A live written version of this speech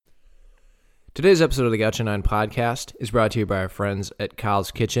Today's episode of the Gaucho 9 podcast is brought to you by our friends at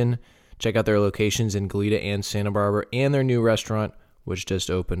Kyle's Kitchen. Check out their locations in Goleta and Santa Barbara and their new restaurant, which just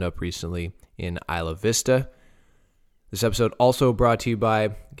opened up recently in Isla Vista. This episode also brought to you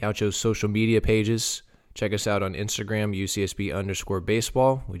by Gaucho's social media pages. Check us out on Instagram,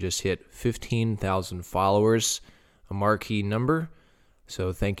 UCSB_baseball. We just hit 15,000 followers, a marquee number.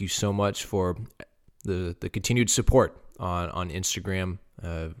 So thank you so much for the continued support on Instagram.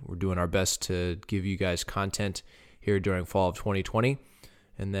 We're doing our best to give you guys content here during fall of 2020.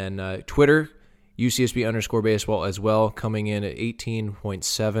 And then Twitter, UCSB_baseball as well, coming in at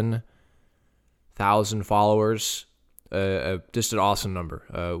 18.7 thousand followers. Just an awesome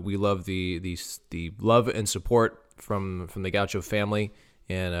number. We love the love and support from the Gaucho family,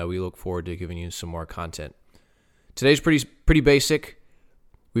 and we look forward to giving you some more content. Today's pretty basic.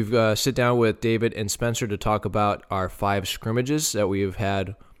 We've sit down with David and Spencer to talk about our 5 scrimmages that we have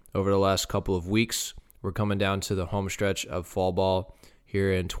had over the last couple of weeks. We're coming down to the home stretch of fall ball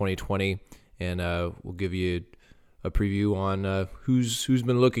here in 2020, and we'll give you a preview on who's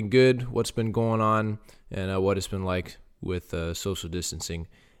been looking good, what's been going on, and what it's been like with social distancing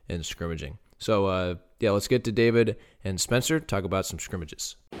and scrimmaging. So, let's get to David and Spencer, talk about some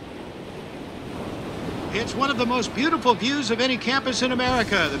scrimmages. It's one of the most beautiful views of any campus in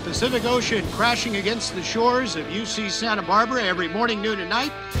America, the Pacific Ocean crashing against the shores of UC Santa Barbara every morning, noon, and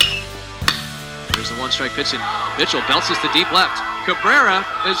night. Here's the one-strike pitch, and Mitchell belts this to deep left. Cabrera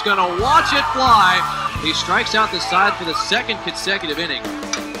is going to watch it fly. He strikes out the side for the second consecutive inning,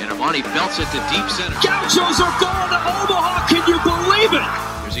 and Armani belts it to deep center. Gauchos are going to Omaha, can you believe it?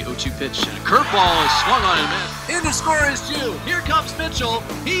 Here's the 0-2 pitch, and a curveball is swung on him. In to score is Jew. Here comes Mitchell.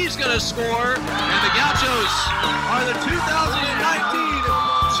 He's going to score, and the Gauchos are the 2019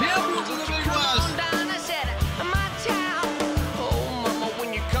 champions of the Big West.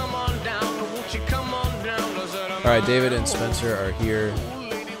 All right, David and Spencer are here.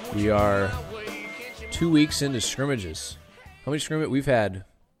 We are 2 weeks into scrimmages. How many scrimmages? We've had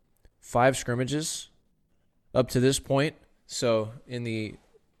 5 scrimmages up to this point. So in the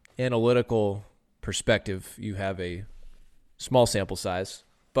analytical perspective, you have a small sample size,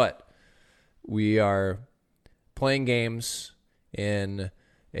 but we are playing games in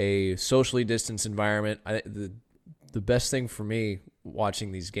a socially distanced environment. The best thing for me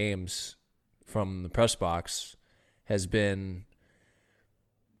watching these games from the press box has been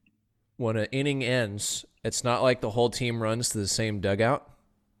when an inning ends, it's not like the whole team runs to the same dugout.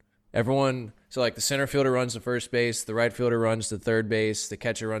 So like the center fielder runs to first base, the right fielder runs to third base, the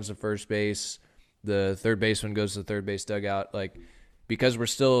catcher runs to first base, the third baseman goes to the third base dugout. Like, because we're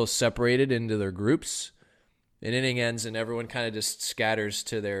still separated into their groups, an inning ends and everyone kind of just scatters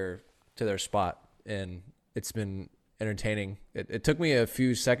to their spot, and it's been entertaining. It took me a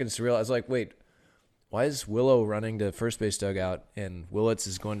few seconds to realize, like, wait, why is Willow running to first base dugout and Willits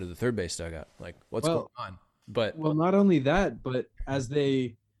is going to the third base dugout? Like, what's going on? But not only that, but as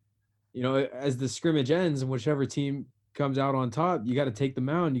the scrimmage ends and whichever team comes out on top, you got to take the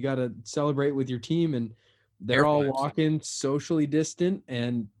mound. You got to celebrate with your team, and they're all walking socially distant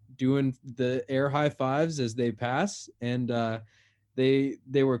and doing the air high fives as they pass. And they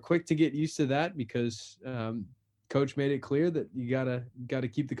were quick to get used to that because coach made it clear that you gotta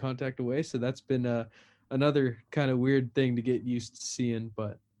keep the contact away. So that's been another kind of weird thing to get used to seeing,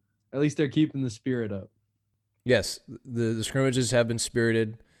 but at least they're keeping the spirit up. Yes, the scrimmages have been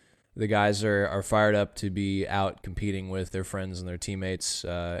spirited. The guys are fired up to be out competing with their friends and their teammates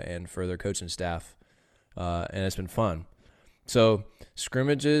and for their coaching staff, and it's been fun. So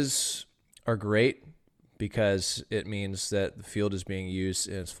scrimmages are great because it means that the field is being used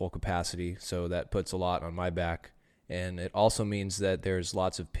in its full capacity, so that puts a lot on my back. And it also means that there's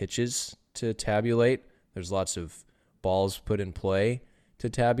lots of pitches to tabulate. There's lots of balls put in play to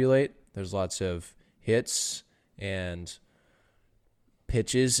tabulate. There's lots of hits and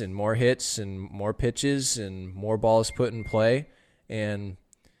pitches and more hits and more pitches and more balls put in play. And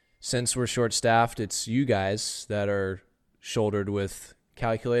since we're short-staffed, it's you guys that are shouldered with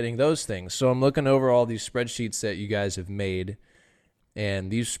calculating those things. So I'm looking over all these spreadsheets that you guys have made,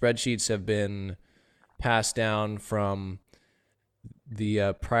 and these spreadsheets have been passed down from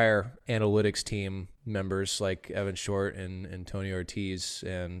the prior analytics team members like Evan Short and Tony Ortiz,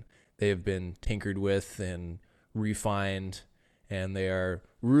 and they have been tinkered with and refined, and they are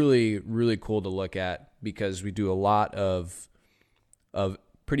really, really cool to look at because we do a lot of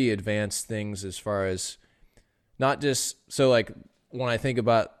pretty advanced things as far as not just – so like when I think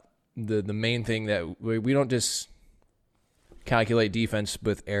about the main thing that we don't just calculate defense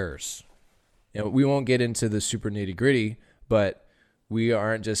with errors. You know, we won't get into the super nitty-gritty, but we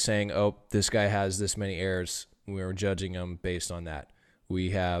aren't just saying, oh, this guy has this many errors. We're judging him based on that.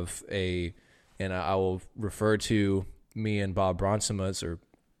 We have and I will refer to me and Bob Bronsema's or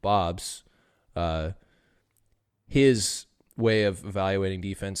Bob's, his way of evaluating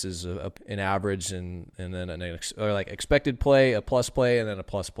defense is an average and then like expected play, a plus play, and then a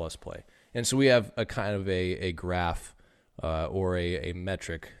plus play. And so we have a kind of a graph or a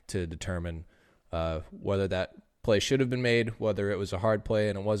metric to determine whether that play should have been made, whether it was a hard play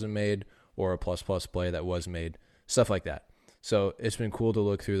and it wasn't made, or a plus play that was made, stuff like that. So it's been cool to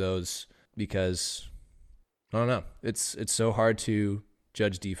look through those because, I don't know, it's so hard to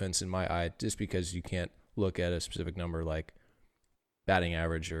judge defense in my eye just because you can't look at a specific number like batting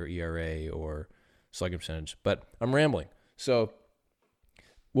average or ERA or slugging percentage. But I'm rambling. So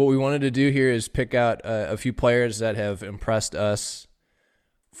what we wanted to do here is pick out a few players that have impressed us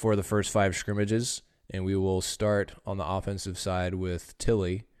for the first 5 scrimmages, and we will start on the offensive side with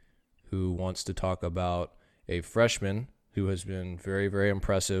Tilly, who wants to talk about a freshman who has been very, very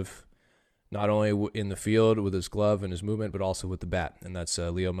impressive, not only in the field with his glove and his movement, but also with the bat, and that's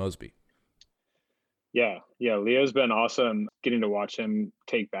Leo Mosby. Yeah, Leo's been awesome. Getting to watch him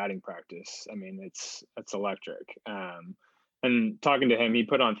take batting practice, I mean, it's electric. And talking to him, he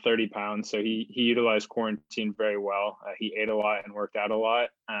put on 30 pounds, so he utilized quarantine very well. He ate a lot and worked out a lot,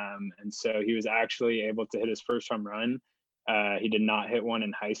 and so he was actually able to hit his first home run. He did not hit one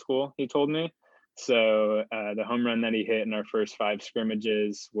in high school, he told me. So the home run that he hit in our first 5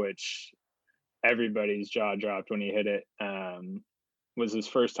 scrimmages, which everybody's jaw dropped when he hit it, was his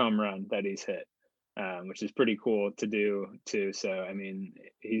first home run that he's hit. Which is pretty cool to do too. So, I mean,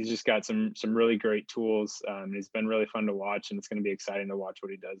 he's just got some really great tools. It's been really fun to watch, and it's going to be exciting to watch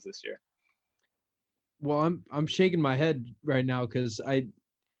what he does this year. Well, I'm shaking my head right now because I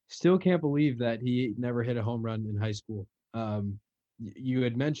still can't believe that he never hit a home run in high school. You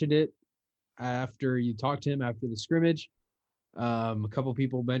had mentioned it after you talked to him after the scrimmage. A couple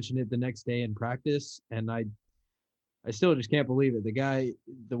people mentioned it the next day in practice, and I still just can't believe it. The guy,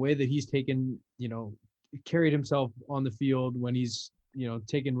 the way that he's taken, carried himself on the field when he's,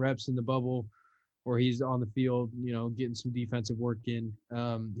 taking reps in the bubble or he's on the field, getting some defensive work in.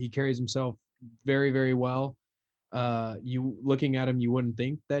 He carries himself very, very well. You looking at him, you wouldn't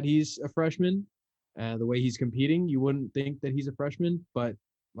think that he's a freshman. The way he's competing, you wouldn't think that he's a freshman. But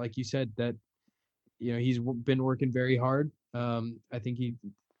like you said, that, he's been working very hard. I think he,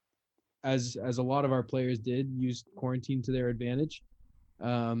 as a lot of our players did, use quarantine to their advantage.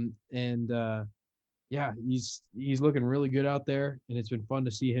 He's looking really good out there, and it's been fun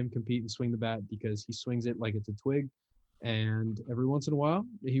to see him compete and swing the bat because he swings it like it's a twig. And every once in a while,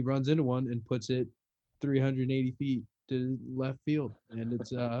 he runs into one and puts it 380 feet to left field, and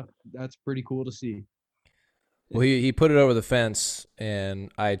it's that's pretty cool to see. Well, he put it over the fence,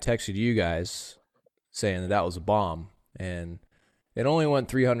 and I texted you guys saying that was a bomb, and it only went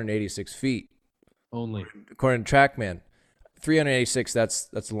 386 feet. Only. According to TrackMan. 386, that's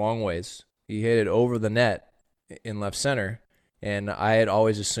a long ways. He hit it over the net in left center, and I had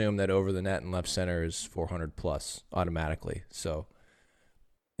always assumed that over the net in left center is 400 plus automatically. So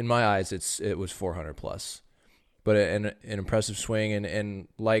in my eyes, it was 400 plus. But an impressive swing, and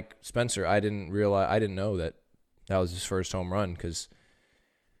like Spencer, I didn't know that was his first home run because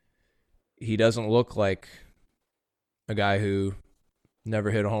he doesn't look like a guy who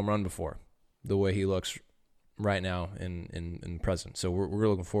never hit a home run before, the way he looks right now in present. So we're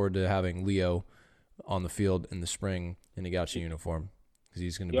looking forward to having Leo on the field in the spring in the Gaucho uniform because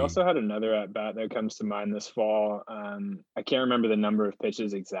he's going to be. He also had another at bat that comes to mind this fall. I can't remember the number of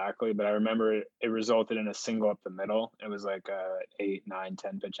pitches exactly, but I remember it resulted in a single up the middle. It was like a 8, 9,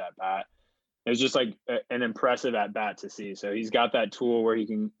 10 pitch at bat. It was just like an impressive at bat to see. So he's got that tool where he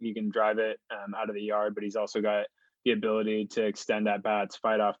can drive it out of the yard, but he's also got the ability to extend at bats,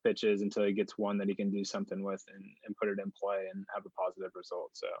 fight off pitches until he gets one that he can do something with and put it in play and have a positive result.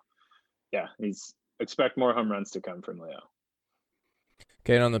 So yeah, expect more home runs to come from Leo.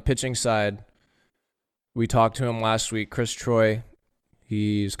 Okay, and on the pitching side, we talked to him last week. Chris Troy,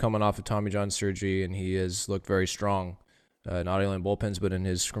 he's coming off of Tommy John surgery, and he has looked very strong, not only in bullpens, but in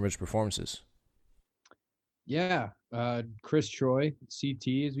his scrimmage performances. Yeah, Chris Troy,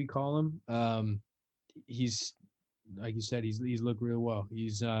 CT as we call him. He's, like you said, he's looked real well.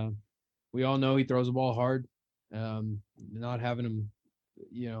 He's we all know he throws the ball hard. Not having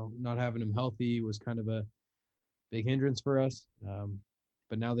him healthy was kind of a big hindrance for us.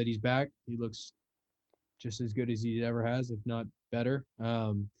 But now that he's back, he looks just as good as he ever has, if not better.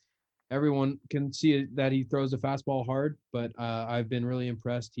 Everyone can see that he throws the fastball hard, but I've been really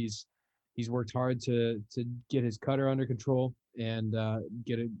impressed. He's worked hard to get his cutter under control. and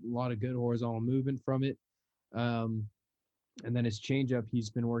get a lot of good horizontal movement from it. And then his changeup, he's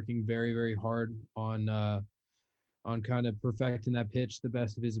been working very, very hard on kind of perfecting that pitch the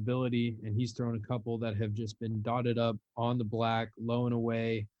best of his ability. And he's thrown a couple that have just been dotted up on the black, low and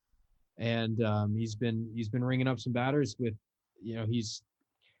away. And he's been ringing up some batters with, he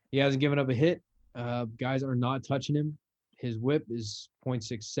hasn't given up a hit. Guys are not touching him. His whip is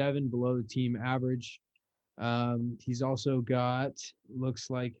 0.67, below the team average. He's also got, looks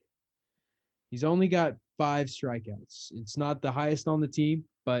like he's only got 5 strikeouts. It's not the highest on the team,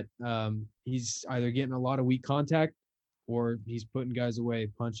 but he's either getting a lot of weak contact or he's putting guys away,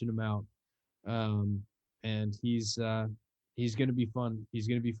 punching them out. And he's going to be fun. He's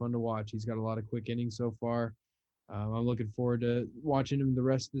going to be fun to watch. He's got a lot of quick innings so far. I'm looking forward to watching him the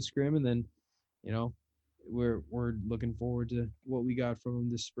rest of the scrim, and then, we're looking forward to what we got from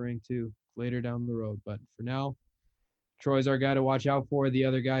him this spring too, later down the road. But for now, Troy's our guy to watch out for. The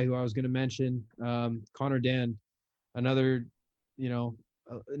other guy who I was going to mention, Connor Dan, another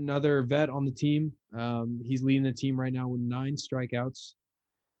vet on the team. He's leading the team right now with 9 strikeouts,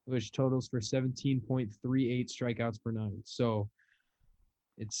 which totals for 17.38 strikeouts per 9. So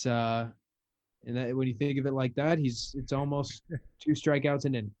it's and that, when you think of it like that, it's almost 2 strikeouts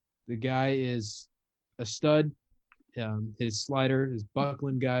an inning. The guy is a stud. His slider is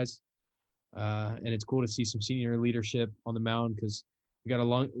buckling guys. And it's cool to see some senior leadership on the mound, because we got a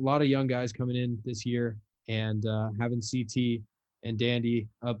lot of young guys coming in this year, and having CT and Dandy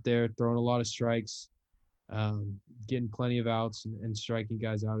up there throwing a lot of strikes, getting plenty of outs and striking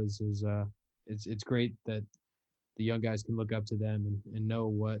guys out it's great that the young guys can look up to them and know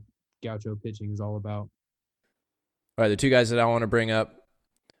what Gaucho pitching is all about. All right, the 2 guys that I want to bring up,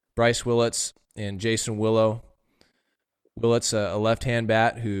 Bryce Willits and Jason Willow. Willits, a left-hand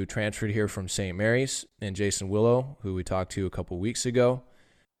bat who transferred here from St. Mary's, and Jason Willow, who we talked to a couple weeks ago,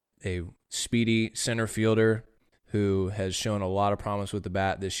 a speedy center fielder who has shown a lot of promise with the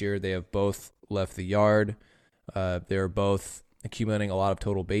bat this year. They have both left the yard. They're both accumulating a lot of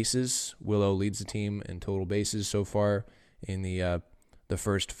total bases. Willow leads the team in total bases so far in the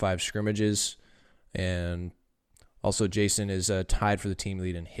first 5 scrimmages, and also Jason is tied for the team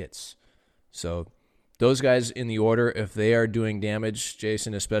lead in hits. So those guys in the order, if they are doing damage,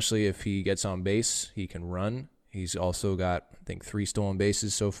 Jason, especially if he gets on base, he can run. He's also got, I think, 3 stolen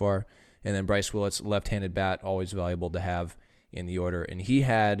bases so far. And then Bryce Willits, left-handed bat, always valuable to have in the order. And he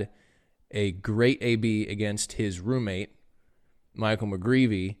had a great AB against his roommate, Michael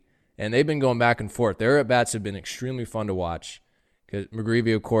McGreevy, and they've been going back and forth. Their at-bats have been extremely fun to watch, because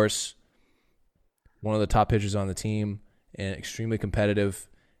McGreevy, of course, one of the top pitchers on the team and extremely competitive,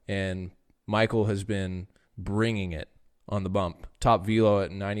 and Michael has been bringing it on the bump. Top velo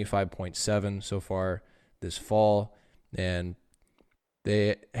at 95.7 so far this fall, and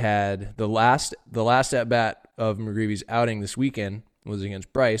they had the last at bat of McGreevy's outing this weekend was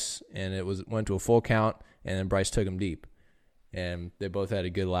against Bryce, and it went to a full count, and then Bryce took him deep, and they both had a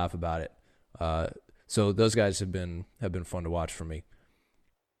good laugh about it. So those guys have been fun to watch for me.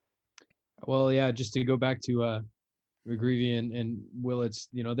 Well, yeah, just to go back to McGreevy and Willits,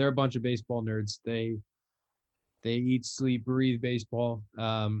 they're a bunch of baseball nerds. They eat, sleep, breathe baseball.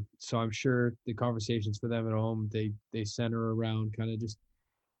 So I'm sure the conversations for them at home, they center around kind of just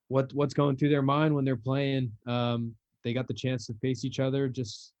what's going through their mind when they're playing. They got the chance to face each other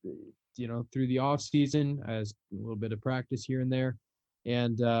just through the off season, as a little bit of practice here and there.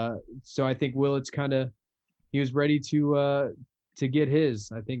 And so I think Willits he was ready to get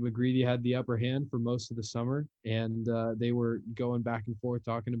his. I think McGreevy had the upper hand for most of the summer, and they were going back and forth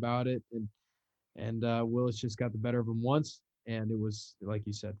talking about it, and Willits just got the better of him once, and it was, like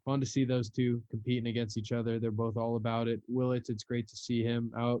you said, fun to see those two competing against each other. They're both all about it. Willits, it's great to see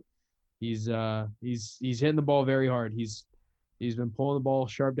him out. He's hitting the ball very hard. He's been pulling the ball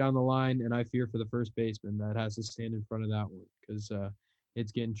sharp down the line, and I fear for the first baseman that has to stand in front of that one, because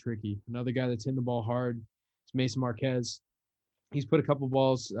it's getting tricky. Another guy that's hitting the ball hard is Mason Marquez. He's put a couple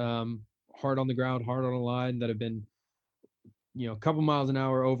balls hard on the ground, hard on the line that have been, a couple miles an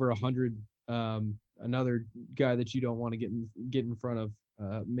hour over 100. Another guy that you don't want to get in front of,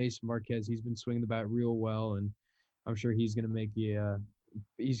 Mason Marquez. He's been swinging the bat real well, and I'm sure he's going to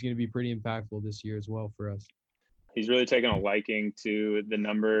he's going to be pretty impactful this year as well for us. He's really taken a liking to the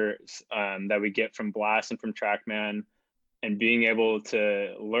numbers that we get from Blast and from TrackMan, and being able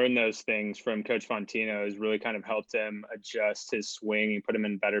to learn those things from Coach Fontino has really kind of helped him adjust his swing and put him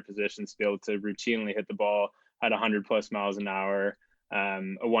in better positions to be able to routinely hit the ball at 100+ miles an hour. A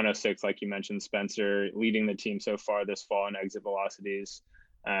 106, like you mentioned, Spencer, leading the team so far this fall in exit velocities.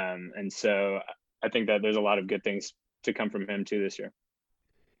 And so I think that there's a lot of good things to come from him too this year.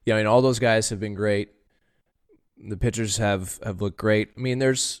 Yeah, I mean, all those guys have been great. The pitchers have looked great. I mean,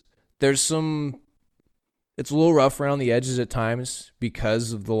 there's some, it's a little rough around the edges at times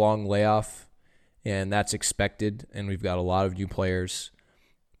because of the long layoff, and that's expected, and we've got a lot of new players,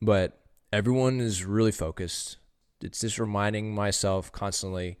 but everyone is really focused. It's just reminding myself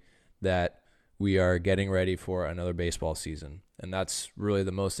constantly that we are getting ready for another baseball season, and that's really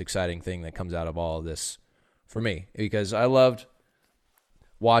the most exciting thing that comes out of all of this for me, because I loved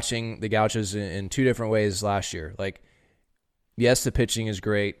watching the Gauchos in two different ways last year. Like, yes, the pitching is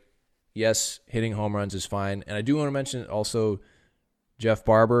great. Yes, hitting home runs is fine. And I do want to mention also Jeff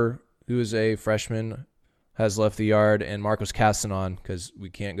Barber, who is a freshman, has left the yard, and Marcos Castanon, because we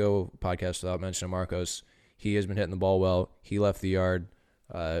can't go podcast without mentioning Marcos. He has been hitting the ball well. He left the yard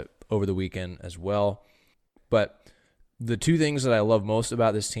over the weekend as well. But the two things that I love most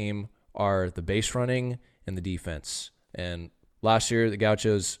about this team are the base running and the defense. And last year, the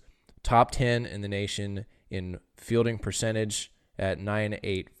Gauchos top 10 in the nation in fielding percentage at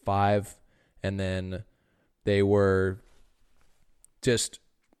 9.85, and then they were just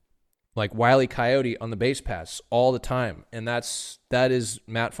like Wile E. Coyote on the base paths all the time, and that is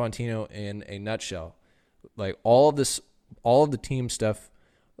Matt Fontino in a nutshell. Like all of the team stuff,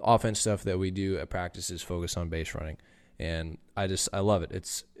 offense stuff that we do at practice is focused on base running, and I love it.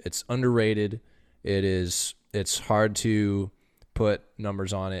 It's underrated. It's hard to put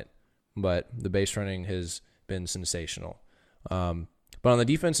numbers on it, but the base running has been sensational. But on the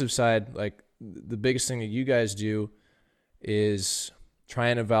defensive side, like the biggest thing that you guys do is try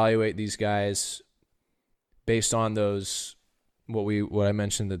and evaluate these guys based on those what I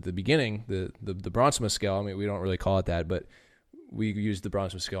mentioned at the beginning, the Bronsma scale. I mean, we don't really call it that, but we use the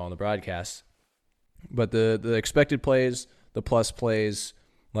Bronsma scale on the broadcast. But the expected plays, the plus plays,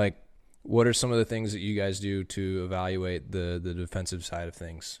 like what are some of the things that you guys do to evaluate the defensive side of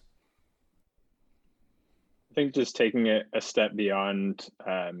things? I think just taking it a step beyond,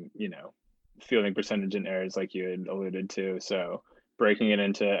 fielding percentage and errors like you had alluded to. So breaking it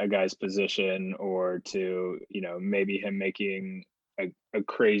into a guy's position, or to, maybe him making a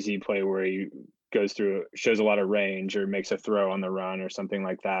crazy play where he shows a lot of range or makes a throw on the run or something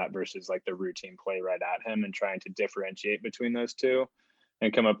like that, versus like the routine play right at him, and trying to differentiate between those two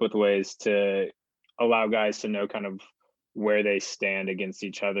and come up with ways to allow guys to know kind of where they stand against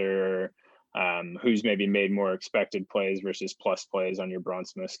each other, or who's maybe made more expected plays versus plus plays on your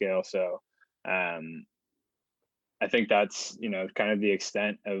Bronsma scale. So I think that's, kind of the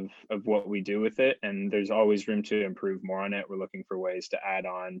extent of what we do with it. And there's always room to improve more on it. We're looking for ways to add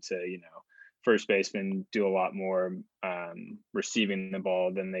on to, first basemen do a lot more receiving the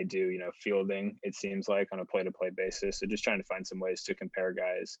ball than they do, fielding, it seems like, on a play-to-play basis. So just trying to find some ways to compare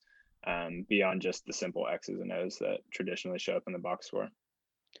guys beyond just the simple X's and O's that traditionally show up in the box score.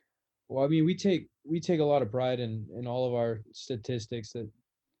 Well, I mean, we take a lot of pride in all of our statistics that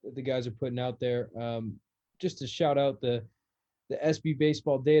the guys are putting out there. Just to shout out the SB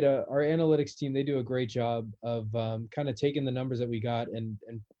baseball data, our analytics team, they do a great job of kind of taking the numbers that we got and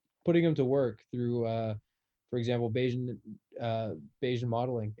putting them to work through, for example, Bayesian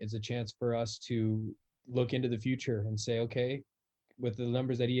modeling. It's a chance for us to look into the future and say, okay, with the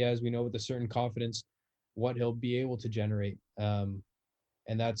numbers that he has, we know with a certain confidence what he'll be able to generate.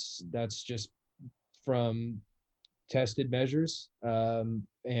 And that's just from tested measures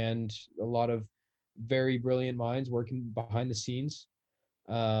and a lot of very brilliant minds working behind the scenes.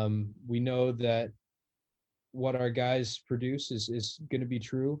 We know that what our guys produce is going to be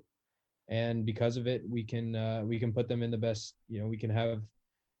true, and because of it, we can put them in the best. We can have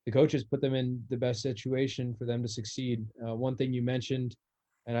the coaches put them in the best situation for them to succeed. One thing you mentioned,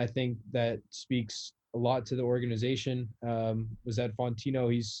 and I think that speaks a lot to the organization, was that Fontino,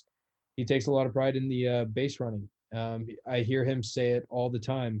 he takes a lot of pride in the base running. I hear him say it all the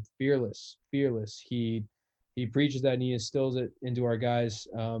time: fearless. He preaches that, and he instills it into our guys.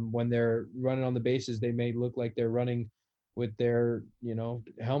 When they're running on the bases, they may look like they're running with their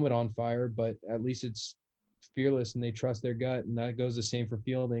helmet on fire, but at least it's fearless and they trust their gut. And that goes the same for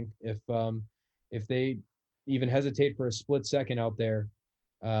fielding. If they even hesitate for a split second out there,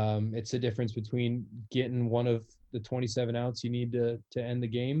 it's the difference between getting one of the 27 outs you need to end the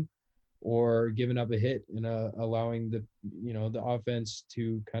game, or giving up a hit and allowing the offense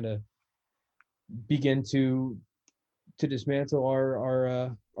to kind of begin to dismantle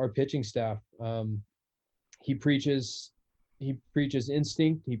our pitching staff. He preaches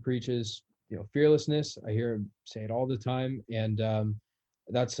instinct. He preaches fearlessness. I hear him say it all the time, and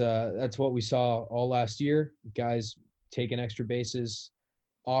that's what we saw all last year. Guys taking extra bases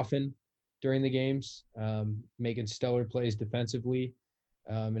often, during the games, making stellar plays defensively.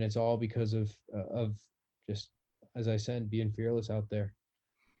 And it's all because of just, as I said, being fearless out there.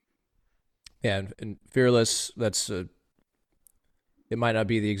 Yeah, and fearless, it might not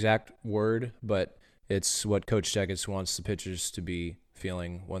be the exact word, but it's what Coach Checketts wants the pitchers to be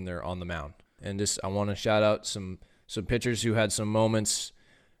feeling when they're on the mound. And I want to shout out some pitchers who had some moments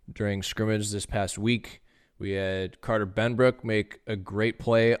during scrimmage this past week. We had Carter Benbrook make a great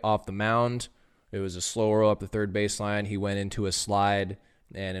play off the mound. It was a slow roll up the third baseline. He went into a slide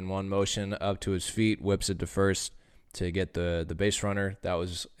and in one motion up to his feet, whips it to first to get the base runner. That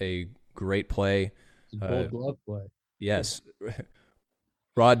was a great play. Gold glove play. Yes.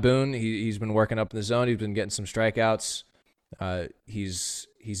 Rod Boone, he's been working up in the zone. He's been getting some strikeouts.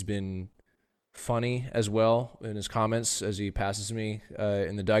 He's been funny as well in his comments as he passes me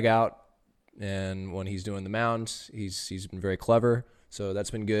in the dugout, and when he's doing the mound, he's been very clever. So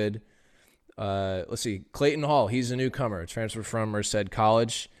that's been good. Let's see, Clayton Hall. He's a newcomer, transferred from Merced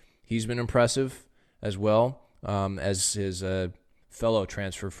College. He's been impressive as well as his fellow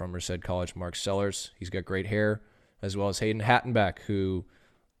transfer from Merced College, Mark Sellers. He's got great hair, as well as Hayden Hattenback, who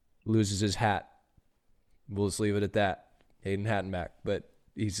loses his hat. We'll just leave it at that. Hayden Hattenback. But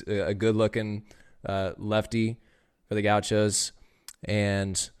he's a good-looking lefty for the Gauchos.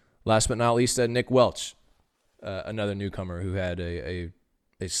 And last but not least, Nick Welch, another newcomer who had a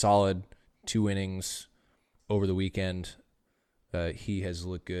solid 2 innings over the weekend. He has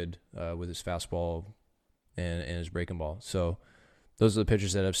looked good with his fastball and his breaking ball. So those are the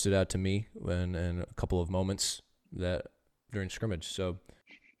pitchers that have stood out to me in a couple of moments that during scrimmage. So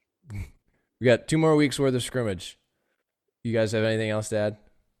we got 2 more weeks worth of scrimmage. You guys have anything else to add?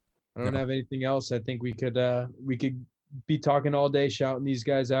 I don't have anything else. I think we could be talking all day, shouting these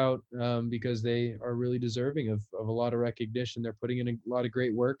guys out because they are really deserving of a lot of recognition. They're putting in a lot of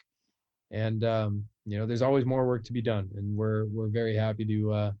great work, and there's always more work to be done, and we're very happy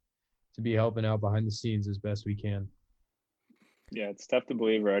to be helping out behind the scenes as best we can. Yeah, it's tough to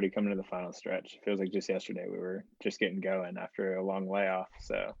believe we're already coming to the final stretch. It feels like just yesterday we were just getting going after a long layoff.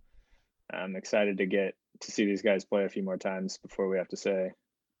 So I'm excited to see these guys play a few more times before we have to say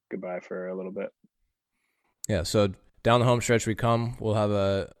goodbye for a little bit. Yeah, so down the home stretch we come. We'll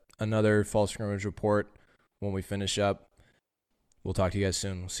have another fall scrimmage report when we finish up. We'll talk to you guys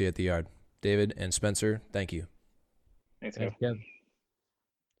soon. We'll see you at the yard. David and Spencer, thank you. Thanks, Kev.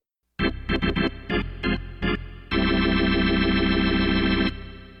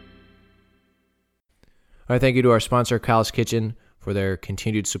 All right, thank you to our sponsor, Kyle's Kitchen, for their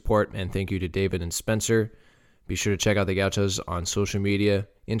continued support, and thank you to David and Spencer. Be sure to check out the Gauchos on social media,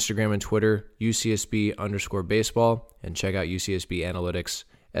 Instagram and Twitter, UCSB_baseball, and check out UCSB Analytics,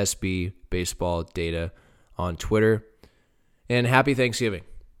 SB Baseball Data on Twitter. And happy Thanksgiving.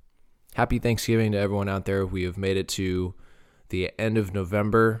 Happy Thanksgiving to everyone out there. We have made it to the end of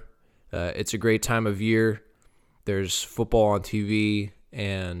November. It's a great time of year. There's football on TV,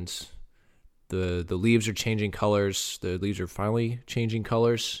 and the leaves are changing colors. The leaves are finally changing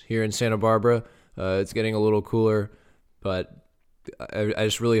colors here in Santa Barbara. It's getting a little cooler, but I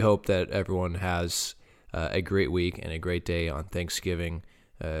just really hope that everyone has a great week and a great day on Thanksgiving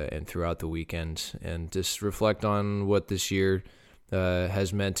and throughout the weekend, and just reflect on what this year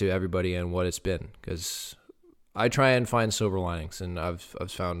has meant to everybody and what it's been. Because I try and find silver linings, and I've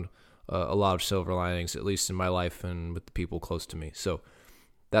found a lot of silver linings, at least in my life and with the people close to me. So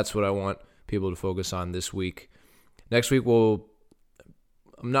that's what I want people to focus on this week. Next week,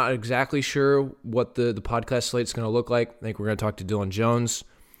 I'm not exactly sure what the podcast slate's going to look like. I think we're going to talk to Dylan Jones.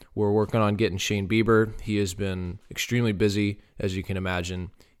 We're working on getting Shane Bieber. He has been extremely busy, as you can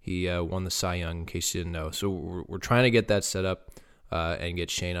imagine. He won the Cy Young, in case you didn't know. So we're trying to get that set up and get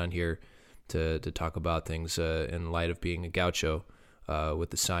Shane on here to talk about things in light of being a Gaucho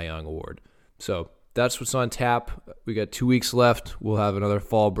with the Cy Young Award. So that's what's on tap. We got 2 weeks left. We'll have another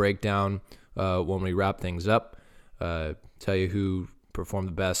fall breakdown when we wrap things up. Tell you who performed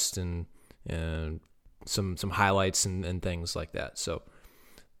the best and some highlights and things like that. So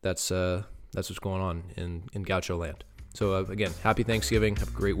that's what's going on in Gaucho land. So again, happy Thanksgiving. Have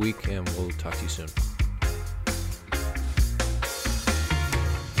a great week, and we'll talk to you soon.